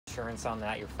insurance on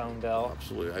that, your phone bill,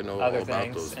 Absolutely, I know other all about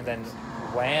things, those. and then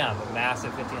wham, a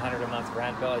massive $1,500 a month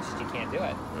rent bill. It's just you can't do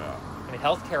it. Yeah. I mean,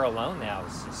 healthcare alone now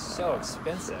is just so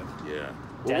expensive. Yeah.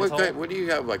 Well, Dental. what do you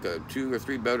have, like a 2 or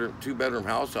 3 bedroom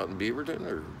house out in Beaverton,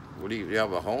 or what do you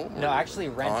have, a home? No, or I actually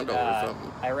a rent. condo or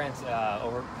something? I rent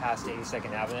over past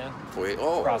 82nd Avenue, Wait,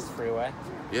 across the freeway.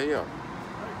 yeah.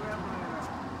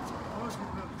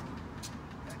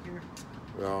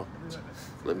 Well,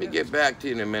 let me get back to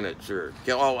you in a minute, sir.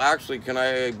 Oh, actually, can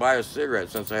I buy a cigarette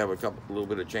since I have a little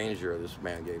bit of change here this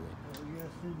man gave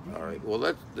me? All right.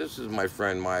 Well, this is my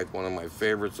friend Mike, one of my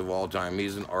favorites of all time.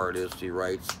 He's an artist. He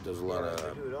writes, does a lot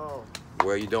of. Do it all.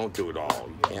 Well, you don't do it all.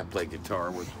 You can't play guitar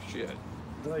with shit.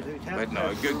 But no,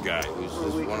 a good guy. He's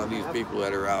just one of these people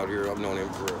that are out here. I've known him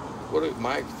for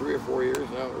Mike, 3 or 4 years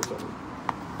now or something.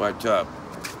 But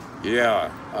yeah,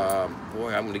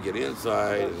 boy, I'm gonna get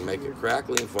inside and make a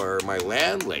crackling fire. My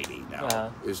landlady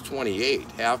now is 28,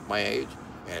 half my age,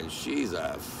 and she's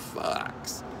a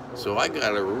fox. So I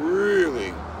gotta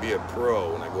really be a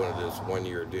pro when I go into this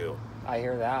 1-year deal. I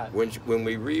hear that. When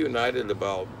we reunited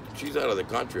she's out of the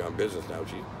country on business now.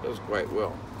 She does quite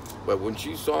well. But when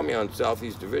she saw me on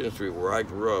Southeast Division Street, where I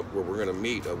grew up, where we're gonna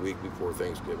meet a week before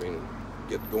Thanksgiving and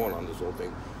get going on this whole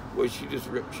thing, well, she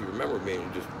remembered me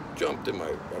and just jumped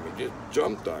just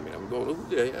jumped on me. I'm going, who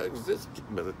the heck is this kid?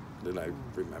 But then I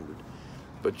remembered.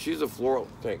 But she's a floral,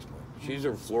 thanks, Mike. She's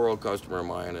a floral customer of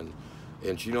mine,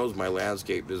 and she knows my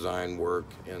landscape design work,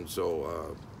 and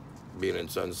so being in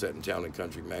Sunset and Town and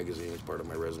Country magazine is part of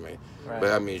my resume. Right.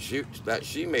 But I mean,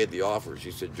 she made the offer.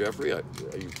 She said, Jeffrey,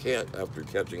 you can't, after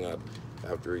catching up,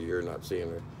 after a year not seeing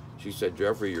her, she said,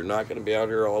 Jeffrey, you're not going to be out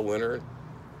here all winter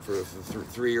for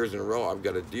 3 years in a row. I've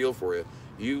got a deal for you.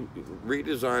 You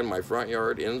redesign my front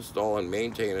yard, install and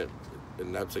maintain it,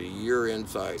 and that's a year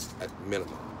inside at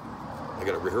minimum. I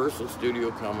got a rehearsal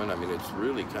studio coming. I mean, it's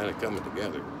really kind of coming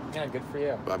together. Yeah, good for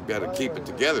you. I've got to keep it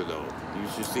together, though. You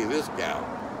should see this gal.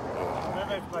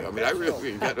 I mean, I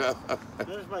really got to.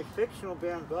 There's my fictional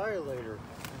band Violator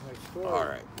in my story. All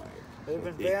right. They've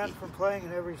been banned from playing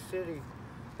in every city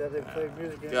that they play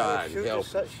music in. God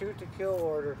Shoot to kill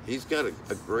order. He's got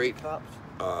a great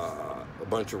a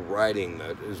bunch of writing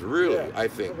that is really, I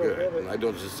think, good. And I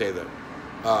don't just say that.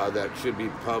 That should be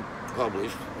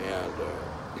published. And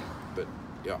but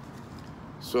yeah.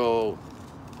 So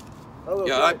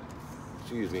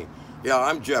excuse me. Yeah,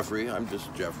 I'm Jeffrey. I'm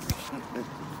just Jeffrey.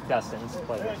 Dustin, it's a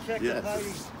pleasure.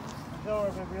 Yes. Tell her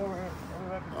I'm going to be over here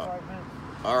every 5 minutes.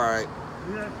 All right.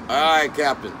 All right,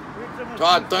 Captain.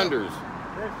 Todd Thunders.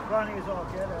 It's funny as all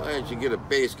get out. Why don't you get a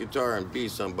bass guitar and be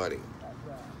somebody?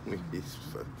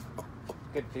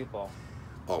 Good people.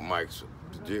 Oh, Mike's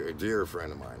a dear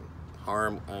friend of mine.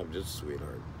 I'm just a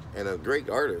sweetheart. And a great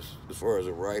artist as far as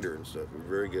a writer and stuff.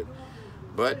 Very good.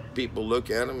 But people look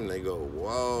at him and they go,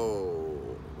 whoa,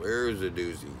 where's the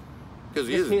doozy? Because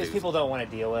he is a doozy. People don't want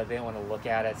to deal with it. They don't want to look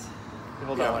at it.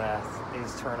 People don't want to, they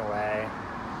just turn away,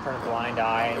 turn a blind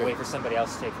eye, and wait for somebody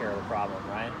else to take care of the problem,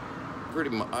 right? Pretty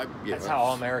much. That's how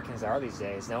all Americans are these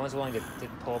days. No one's willing to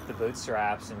pull up the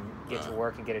bootstraps and get to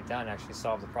work and get it done, actually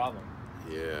solve the problem.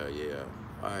 Yeah.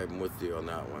 I'm with you on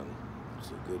that one. It's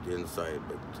a good insight,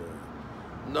 but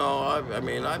no, I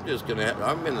mean, I'm just gonna.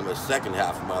 I'm in the second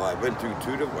half of my life. I went through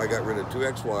I got rid of 2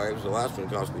 ex-wives. The last one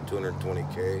cost me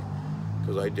 $220K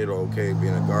because I did okay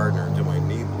being a gardener until my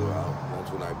knee blew out.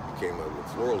 That's when I became a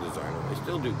floral designer. I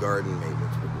still do garden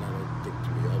maintenance, but I don't think to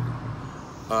be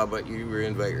ugly. But you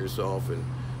reinvent yourself, and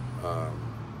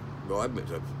I've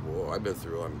been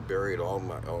through. I'm buried all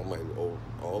my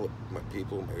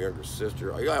people. My younger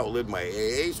sister. I outlived my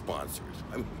AA sponsors.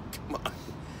 I mean, come on.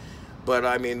 But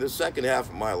I mean, the second half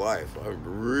of my life, I'm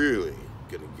really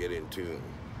gonna get in tune.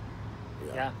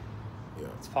 Yeah.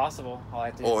 It's possible. All I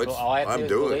have to I'm do is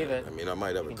doing believe it. I mean, I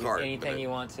might have a cart. Do anything you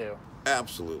want to.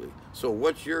 Absolutely. So,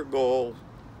 what's your goal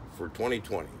for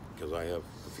 2020? Because I have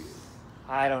a few.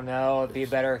 I don't know. Be a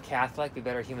better Catholic. Be a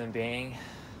better human being.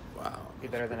 Wow. Be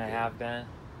better than I have been.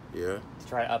 Yeah. To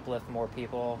try to uplift more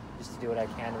people. Just to do what I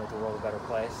can to make the world a better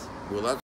place. Well, that's